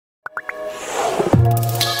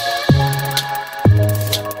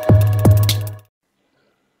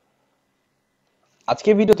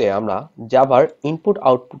আজকের ভিডিওতে আমরা জাভার ইনপুট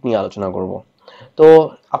আউটপুট নিয়ে আলোচনা করব। তো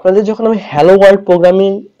আপনাদের যখন আমি হ্যালো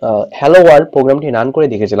ওয়ার্ল্ড প্রোগ্রামটি রান করে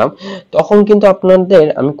দেখেছিলাম, তখন কিন্তু আপনাদের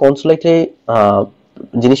আমি কনসোলে একটি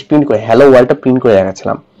জিনিস প্রিন্ট করে হ্যালো ওয়ার্ল্ডটা প্রিন্ট করে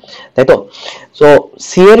দেখাচ্ছিলাম, তাই তো? সো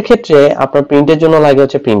সি এর ক্ষেত্রে আপনার প্রিন্টের জন্য লাগে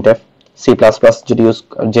হচ্ছে প্রিন্টএফ, সি প্লাস প্লাস যদি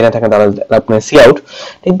জেনে থাকেন তাহলে আপনার সি আউট।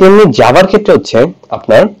 ঠিক তেমনি জাভার ক্ষেত্রে হচ্ছে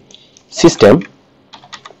আপনার সিস্টেম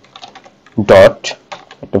ডট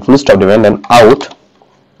একটা ফুল স্টপ দিবেন, দেন আউট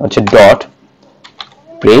হচ্ছে ডট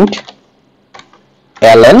প্রিন্ট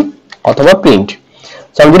এলএন অথবা প্রিন্ট।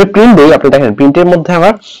 আমি যদি প্রিন্ট দিই, আপনি দেখেন প্রিন্টের মধ্যে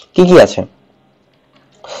আমার কি কি আছে।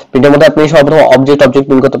 প্রিন্টের মধ্যে আপনি সর্বপ্রথম অবজেক্ট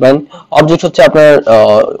প্রিন্ট করতে পারেন। অবজেক্ট হচ্ছে আপনার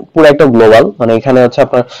পুরো একটা গ্লোবাল, মানে এখানে হচ্ছে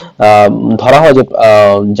আপনার ধরা হয় যে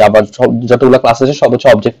জাভার যতগুলো ক্লাস আছে সব হচ্ছে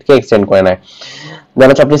অবজেক্টকে এক্সটেন্ড করে নেয়। দেন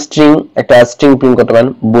হচ্ছে আপনি একটা স্ট্রিং প্রিন্ট করতে পারেন,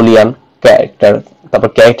 বুলিয়ান, ক্যারেক্টার, তারপর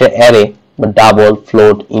character array, double,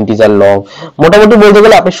 float, integer, long. মোটামুটি বলতে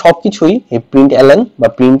গেলে আপনি সবকিছুই এই প্রিন্ট এলএন বা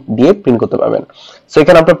প্রিন্ট দিয়ে প্রিন্ট করতে পারবেন। সো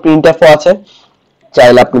এখানে আপনার প্রিন্ট এফও আছে,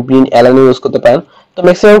 চাইলে আপনি প্রিন্ট এলএন ইউজ করতে পারেন। তো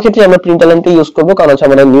ম্যাক্সিমাম ক্ষেত্রে আমরা প্রিন্ট এলএনটা ইউজ করবো, কারণ হচ্ছে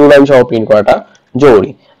আমাদের নিউ লাইন সহ প্রিন্ট করাটা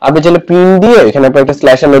জরুরি। আপনি চাইলে প্রিন্ট দিয়ে এখানে আপনি একটা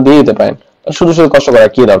স্ল্যাশ এন দিয়ে দিতে পারেন, শুধু শুধু কষ্ট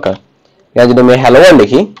করার কি দরকার। এখানে যদি আমি হ্যালো ওয়ার্ল্ড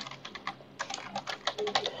লিখি,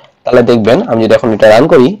 তাহলে দেখবেন আমি যদি এখন এটা রান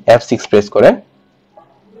করি F6 প্রেস করে,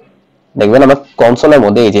 দেখবেন আমার কনসোলের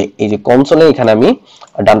মধ্যে এই যে কনসোলে এখানে আমি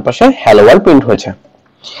ডান পাশে হ্যালো ওয়ার্ল্ড প্রিন্ট হয়েছে।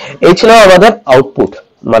 এই ছিল আমাদের আউটপুট,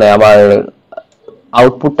 মানে আমার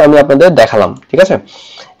আউটপুটটা আমি আপনাদের দেখালাম, ঠিক আছে?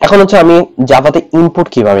 এখন হচ্ছে আমি জাভাতে ইনপুট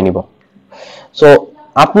কিভাবে নিব। সো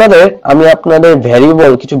আমি আপনাদের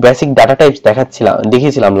ভ্যারিয়েবল কিছু বেসিক ডাটা টাইপস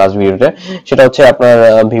দেখিয়েছিলাম লাস্ট ভিডিওতে। সেটা হচ্ছে আপনার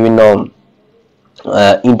বিভিন্ন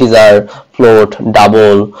ইন্টিজার, ফ্লোট,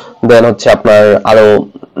 ডাবল, দেন হচ্ছে আপনার আরো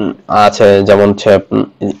আছে, যেমন হচ্ছে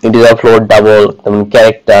ইন্টিজার, ফ্লোট, ডাবল, যেমন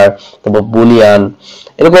ক্যারেক্টার, তারপর বুলিয়ান,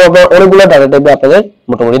 এরকম আপনার অনেকগুলো ডাটা টাইপে আপনাদের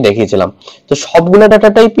মোটামুটি দেখিয়েছিলাম। তো সবগুলো ডাটা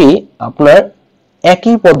টাইপই আপনার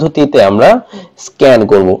একই পদ্ধতিতে আমরা স্ক্যান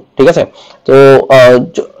করব, ঠিক আছে? তো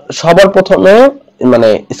সবার প্রথমে মানে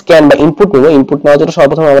স্ক্যান বা ইনপুট নেব। ইনপুট নেওয়ার জন্য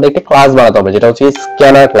সর্বপ্রথম আমাদের একটা ক্লাস বানাতে হবে, যেটা হচ্ছে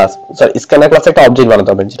স্ক্যানার ক্লাস। স্ক্যানার ক্লাসে একটা অবজেক্ট বানাতে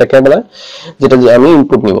হবে, যেটাকে বলে যেটা দিয়ে আমি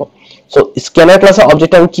ইনপুট নিব। সো স্ক্যানার ক্লাসে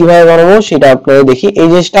অবজেক্ট আমি কিভাবে বানাবো সেটা আপনারা দেখি। এই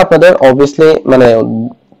জিনিসটা আপনাদের অবভিয়াসলি মানে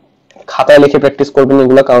খাতায় লিখে প্র্যাকটিস করবেন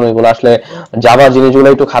এগুলো, কারণ এগুলো আসলে জাভা জিনিসগুলো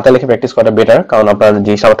একটু খাতায় লিখে প্র্যাকটিস করা বেটার, কারণ আপনার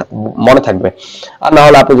জিনিসটা মনে থাকবে। আর না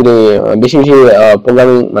হলে আপনি যদি বেশি বেশি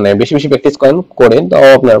প্রোগ্রামিং মানে বেশি বেশি প্র্যাকটিস করেন তাও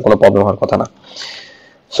আপনার কোনো প্রবলেম হওয়ার কথা না।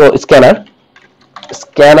 সো স্ক্যানার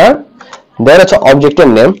দেন হচ্ছে অবজেক্টের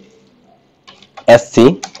name sc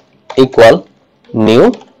equal new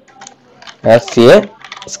sca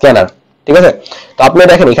scanner, ঠিক আছে? তো আপনি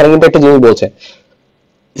দেখেন এখানে কিন্তু একটা জিনিস বলছে,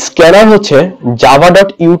 স্ক্যানার হচ্ছে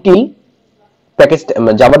java.util প্যাকেজ,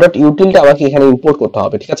 java.utilটা আমাকে এখানে ইম্পোর্ট করতে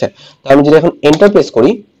হবে, ঠিক আছে? তো আমি যদি এখন এন্টার প্রেস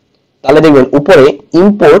করি, তাহলে দেখবেন উপরে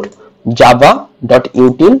ইম্পোর্ট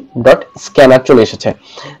java.util.scanner চলে এসেছে।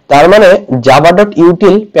 তার মানে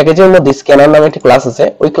java.util প্যাকেজের মধ্যে স্ক্যানার নামে একটা ক্লাস আছে,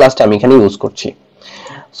 ওই ক্লাসটা আমি এখানে ইউজ করছি।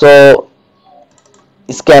 সো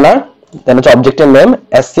স্ক্যানার দেন হচ্ছে অবজেক্টের name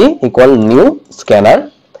sc equal new scanner.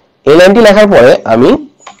 এই লাইনটি লেখার পরে আমি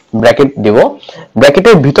ব্র্যাকেট দেব,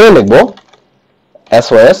 ব্র্যাকেটের ভিতরে লিখব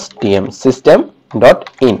system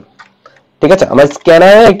system.in, ঠিক আছে? আমার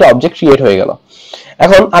স্ক্যানারে একটা অবজেক্ট ক্রিয়েট হয়ে গেল।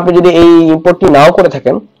 এখন আপনি যদি এই ইম্পোর্টটি নাও করে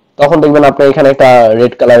থাকেন, তখন দেখবেন আপনার এখানে একটা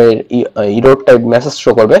রেড কালারের ইরর টাইপ মেসেজ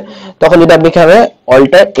শো করবে। তখন যদি আপনি এখানে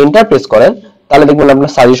অল্টার এন্টার প্রেস করেন, তাহলে দেখবেন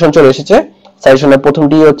আপনার সাজেশন চলে এসেছে। সাজেশনের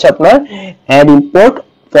প্রথমটি হচ্ছে আপনার add import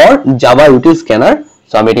for Java util scanner.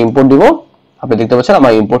 So আমি এটা ইম্পোর্ট দিব, আপনি দেখতে পাচ্ছেন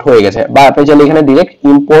আমার ইম্পোর্ট হয়ে গেছে। বা আপনি চাইলে এখানে ডাইরেক্ট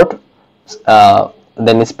ইম্পোর্ট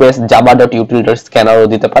দেন স্পেস java.util.scanner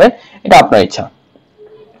দিতে পারে, এটা আপনার ইচ্ছা।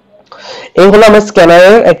 এই হলো আমার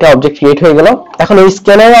স্ক্যানারের একটা অবজেক্ট ক্রিয়েট হয়ে গেল। এখন এই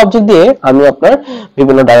স্ক্যানারের অবজেক্ট দিয়ে আমি আপনার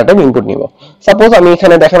বিভিন্ন ডাটা টাইপ ইনপুট নিব। সাপোজ আমি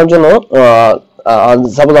এখানে দেখানোর জন্য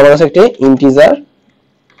সাপোজ আমার কাছে একটা ইন্টিজার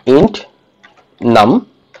ইন্ট নাম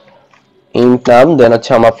দেন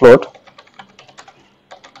হচ্ছে আমার ফ্লোট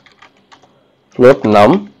নাম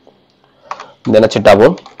দেন হচ্ছে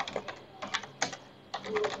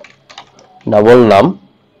ডাবল নাম,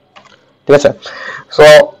 ঠিক আছে? সো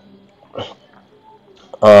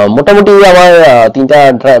মোটামুটি আমার তিনটা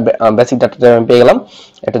বেসিক ডাটা পেয়ে গেলাম,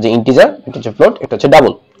 একটা হচ্ছে ইন্টিজার, একটা হচ্ছে ফ্লোট, একটা হচ্ছে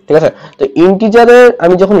ডাবল, ঠিক আছে? তো ইন্টিজারের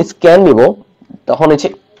আমি যখন স্ক্যান নিব, তখন হচ্ছে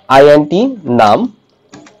int নাম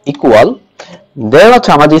ইকুয়াল দেন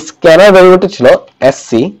হচ্ছে আমার যে স্ক্যানার ভ্যারিয়েবলটা ছিল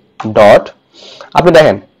sc ডট, আপনি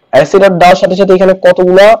দেখেন sc ডট দেওয়ার সাথে সাথে এখানে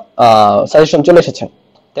কতগুলো সাজেশন চলে এসেছে,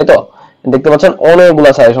 তাই তো? দেখতে পাচ্ছেন অনেকগুলো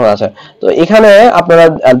সাজেশন আছে। তো এখানে আপনারা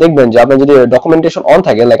দেখবেন যে আপনার যদি ডকুমেন্টেশন অন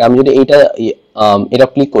থাকে, লাইক আমি যদি এটা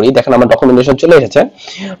ক্লিক করি, দেখেন আমার ডকুমেন্টেশন চলে এসেছে।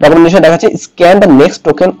 ডকুমেন্টেশন দেখাচ্ছে scan the next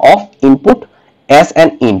token of input as an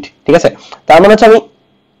int, ঠিক আছে। তার মানে হচ্ছে আমি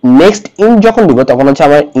নেক্সট ইন্ট যখন দিব তখন হচ্ছে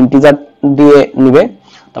আমার ইন্টিজার দিয়ে নিবে,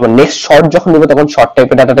 তারপর নেক্সট শর্ট যখন দিব তখন শর্ট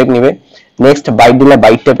টাইপের ডাটা টাইপ নিবে, নেক্সট বাইট দিলে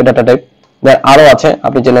বাইট টাইপের ডাটা টাইপ। আরো আছে,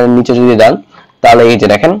 আপনি নিচে যদি যান তাহলে এই যে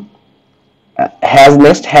দেখেন হ্যাজ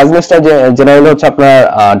নেক্সটটা জেনারেলি হচ্ছে আপনার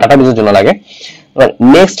ডাটাবেজের জন্য লাগে।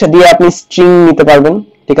 নেক্সট দিয়ে আপনি স্ট্রিং নিতে পারবেন,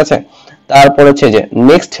 ঠিক আছে। তারপর হচ্ছে যে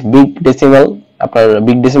নেক্সট বিগ ডেসিমাল, আপনার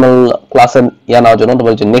বিগ ডেসিমাল ক্লাসের নেওয়ার জন্য,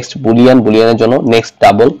 তারপর হচ্ছে নেক্সট বুলিয়ানের জন্য, next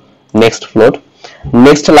double, next float,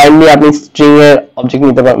 next line দিয়ে আপনি স্ট্রিং এর অবজেক্ট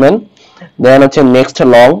নিতে পারবেন। দেন হচ্ছে নেক্সট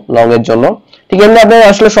লং এর জন্য, ঠিক এমনি আপনার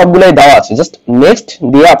আসলে সবগুলাই দেওয়া আছে, জাস্ট নেক্সট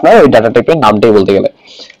দিয়ে আপনার ওই ডাটা টাইপের নামটাই বলতে গেলে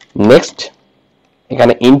নেক্সট।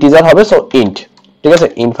 এখানে ইন্টিজার হবে, সো ইন্ট, ঠিক আছে,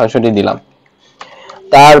 ইন্ট ফাংশনটি দিলাম।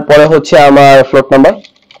 তারপরে হচ্ছে আমার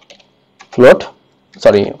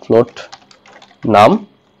ফ্লোট নাম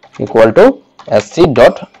equal to sc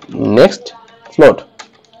dot next float,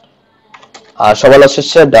 আর সবার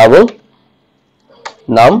শেষে ডাবল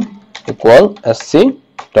নাম equal sc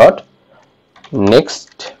dot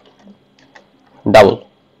next double.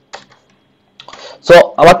 So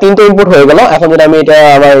আমার তিনটে ইনপুট হয়ে গেল। এখন যদি আমি এটা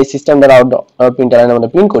আমার এই সিস্টেম দ্বারা প্রিন্টার লাইনের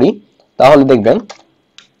মধ্যে প্রিন্ট করি, তাহলে দেখবেন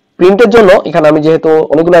প্রিন্টের জন্য এখানে আমি যেহেতু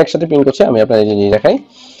অনেকগুলো একসাথে প্রিন্ট করছি, আমি আপনাদের দেখাই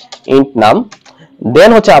ইন্ট নাম। দেন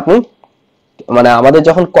হচ্ছে আপনি আমাদের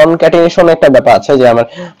যখন কনক্যাটিনেশন একটা ব্যাপার আছে, যে আমার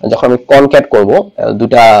যখন আমি কনক্যাট করব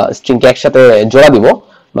দুটা স্ট্রিংকে একসাথে জোড়া দিব,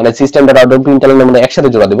 সিস্টেম ডট আউট প্রিন্ট লাইনের মধ্যে একসাথে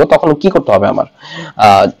জোড়া দিব, তখন কি করতে হবে আমার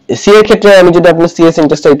সি এর ক্ষেত্রে আমি যদি আপনি সি এর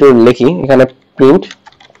সিনট্যাক্সটা একটু লিখি, এখানে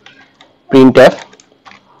printf,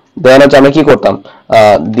 দেন হচ্ছে আমি কি করতাম,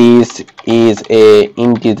 দিস ইজ এ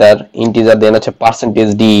ইন্টিজার, দেন হচ্ছে পার্সেন্টেজ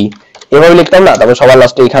ডি, এভাবে লিখতাম না। তারপর সবার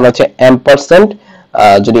লাস্টে এখানে হচ্ছে এম্পারসেন্ট,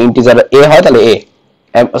 যদি ইন্টিজার এ হয় তাহলে এ,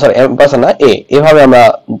 সরি এম্পারসেন্ট না এ, এভাবে আমরা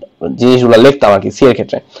জিনিসগুলো লিখতাম আর কি সি এর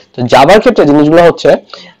ক্ষেত্রে। তো জাভার ক্ষেত্রে জিনিসগুলো হচ্ছে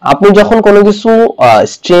আপনি যখন কোনো কিছু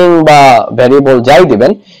স্ট্রিং বা ভ্যারিয়েবল যাই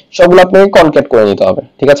দিবেন, সবগুলো আপনাকে কনক্যাট করে নিতে হবে,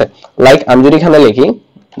 ঠিক আছে। লাইক আমি যদি এখানে লিখি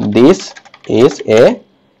দিস ইজ এ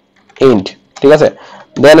ইন্ট, ঠিক আছে,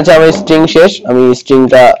 দেন হচ্ছে আমি স্ট্রিং শেষ, আমি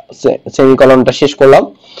স্ট্রিংটা সেমিকলনটা শেষ করলাম।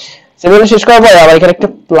 সেমিকলন শেষ করার পরে আমার এখানে একটা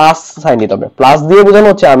প্লাস সাইন দিতে হবে। প্লাস দিয়ে বোঝানো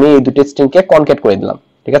হচ্ছে আমি এই দুটো স্ট্রিংকে কনক্যাট করে দিলাম,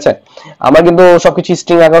 ঠিক আছে। আমার কিন্তু সবকিছু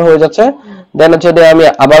স্ট্রিং আকার হয়ে যাচ্ছে। দেন হচ্ছে আমি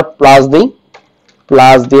আবার প্লাস দিই,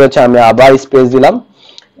 প্লাস দিয়ে হচ্ছে আমি আবার স্পেস দিলাম।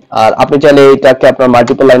 আর আপনি চাইলে এটাকে আপনার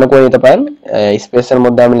মাল্টিপল লাইনও করে নিতে পারেন। স্পেসের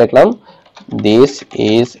মধ্যে আমি লিখলাম দিস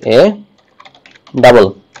ইজ এ ডাবল,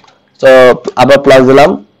 তো আবার প্লাস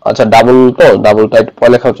দিলাম। আচ্ছা ডাবল, তো ডাবলটা একটু পরে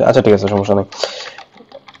লেখা হচ্ছে, আচ্ছা ঠিক আছে সমস্যা নেই,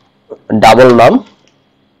 ডাবল নাম।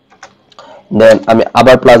 দেন আমি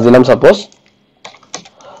আবার প্লাস দিলাম, সাপোজ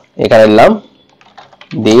এখানে দিলাম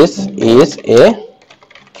this is a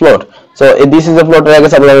float, so this is a float এর আগে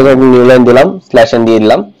সাপোজ আমি নিউ লাইন দিলাম, স্ল্যাশ এন দিয়ে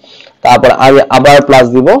দিলাম। তারপর আমি আবার প্লাস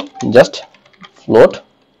দিব জাস্ট ফ্লোট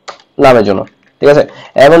নামের জন্য, ঠিক আছে।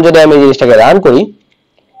 এখন যদি আমি এই জিনিসটাকে রান করি,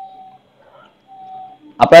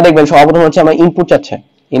 আপনারা দেখবেন সর্বপ্রথম হচ্ছে আমার ইনপুট চাচ্ছে,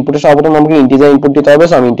 ইনপুটে সর্বপ্রথম আমাকে ইন্টিজার ইনপুট দিতে হবে,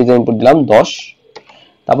 সো আমি ইন্টিজার ইনপুট দিলাম 10।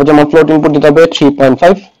 তারপর যেমন ফ্লোট ইনপুট দিতে হবে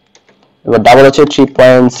 3.5, এবার ডাবল হচ্ছে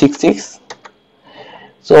 3.66।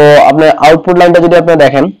 সো আপনার আউটপুট লাইনটা যদি আপনারা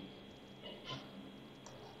দেখেন,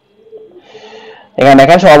 এখানে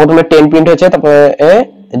দেখেন সর্বপ্রথমে 10 প্রিন্ট হয়েছে, তারপরে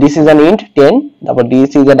দিস ইজ অ্যান ইন্ট 10, তারপর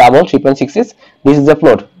this is a double 3.66, this is a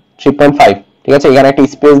float 3.5, ঠিক আছে। এখানে একটা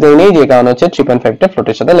স্পেস দেই নেই, যে কারণে হচ্ছে 3.5 টা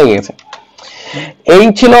ফ্লোটের সাথে লেগে গেছে। এই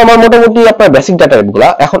ছিল আমার মোটামুটি আপনার বেসিক ডাটা টাইপগুলো।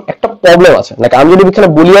 এখন একটা প্রবলেম আছে, লাইক আমি যদি এখানে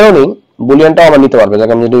বুলিয়ানও নেই, বুলিয়ানটাও আমার নিতে পারবে।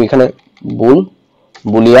 লাইক আমি যদি এখানে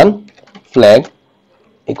Boolean flag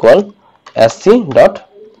equal sc dot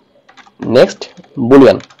next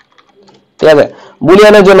Boolean, ঠিক আছে,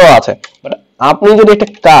 বুলিয়ানের জন্য আছে। বাট আপনি যদি একটা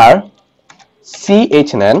কার ch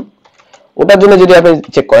নেন, ওটার জন্য যদি আপনি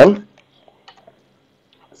চেক করেন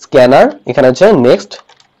স্ক্যানার, এখানে হচ্ছে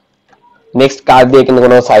নেক্সট কার দিয়ে কিন্তু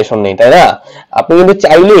কোনো সাজেশন নেই, তাই না? আপনি কিন্তু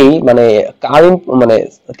চাইলেই কার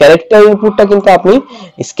ক্যারেক্টার ইনপুটটা কিন্তু আপনি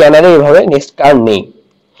স্ক্যানারে এইভাবে নেক্সট কার নেই।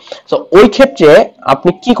 সো ওই ক্ষেত্রে আপনি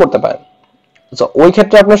কি করতে পারেন? সো ওই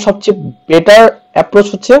ক্ষেত্রে আপনার সবচেয়ে বেটার অ্যাপ্রোচ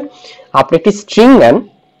হচ্ছে আপনি একটি স্ট্রিং নেন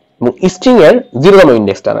এবং স্ট্রিং এর 0তম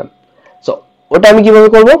ইন্ডেক্সটা নেন। সো ওটা আমি কিভাবে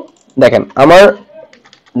করব দেখেন, আমার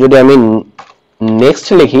যদি আমি নেক্সট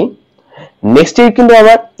লিখি, নেক্সটের কিন্তু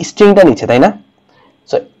আমার স্ট্রিংটা নিচে, তাই না?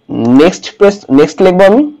 সো নেক্সট লিখবো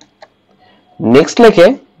আমি, নেক্সট লিখে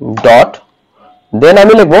ডট, দেন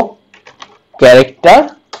আমি লিখবো ক্যারেক্টার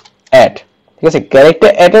অ্যাড, ঠিক আছে। ক্যারেক্টার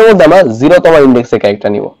অ্যাড এর মধ্যে আমরা 0তম ইন্ডেক্সে ক্যারেক্টার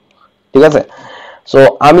নিব, ঠিক আছে। সো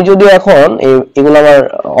আমি যদি এখন এগুলো আমার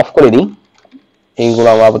অফ করে দিই, এইগুলো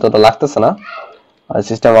আমার আপাতত লাগতেছে না,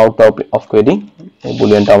 সিস্টেম আউটটা অফ করে দিই, এই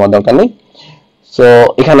বুলিয়ানটা আমার দরকার নেই। সো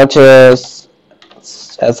এখানে হচ্ছে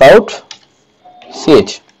আউট সিএচ,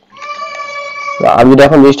 আমি যদি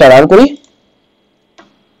এখন জিনিসটা রান করি,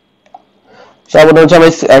 সর্বপ্রথম হচ্ছে আমি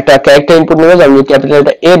একটা ক্যারেক্টার ইনপুট নেব, আমি ক্যাপিটাল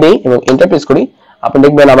লেটার এ দেই এবং এন্টার প্রেস করি, আপনি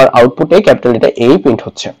দেখবেন আমার আউটপুটে ক্যাপিটাল লেটার এ প্রিন্ট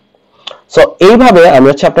হচ্ছে। সো এইভাবে আমি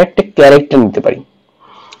হচ্ছে আপনার একটা ক্যারেক্টার নিতে পারি।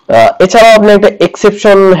 এছাড়াও আপনি একটা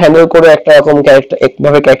এক্সেপশন হ্যান্ডেল করে একটা রকম ক্যারেক্টার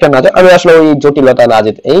একভাবে ক্যারেক্টার না যায়, আমি আসলে ওই জটিলতা না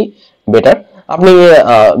যেতে এই বেটার, আপনি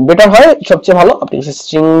বেটার হয় সবচেয়ে ভালো আপনি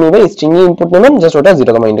স্ট্রিং নেবেন, স্ট্রিং ইনপুট নেবেন, জাস্ট ওটা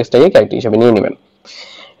 0, ইন্ডেক্সটাকে ক্যারেক্টার হিসেবে নিয়ে নেবেন,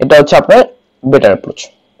 এটা হচ্ছে আপনার বেটার অ্যাপ্রোচ।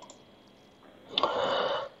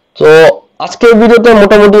 তো আজকের ভিডিওতে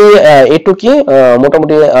মোটামুটি এইটুকুই,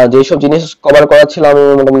 মোটামুটি যেসব জিনিস কভার করার ছিল আমি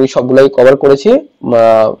মোটামুটি সবগুলাই কভার করেছি।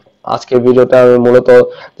 আজকের ভিডিওটা আমি মূলত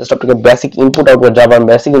জাস্ট আপনাকে basic input output, জাভার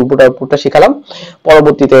basic input আউটপুটটা শেখালাম,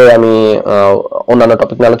 পরবর্তীতে আমি অন্যান্য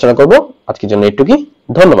টপিক নিয়ে আলোচনা করব। আজকের জন্য এইটুকুই,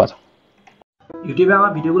 ধন্যবাদ। ইউটিউবে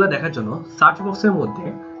আমার ভিডিওগুলো দেখার জন্য সার্চ বক্সের মধ্যে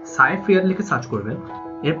সায়েফ রিয়াদ লিখে সার্চ করবেন,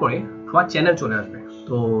 এরপরে আমার চ্যানেল চলে আসবে।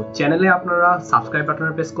 তো চ্যানেলে আপনারা সাবস্ক্রাইব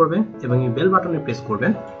বাটনে প্রেস করবেন এবং এই বেল বাটনে প্রেস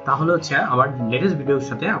করবেন, তাহলে হচ্ছে আমার লেটেস্ট ভিডিওর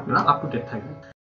সাথে আপনারা আপ টু ডেট থাকবেন।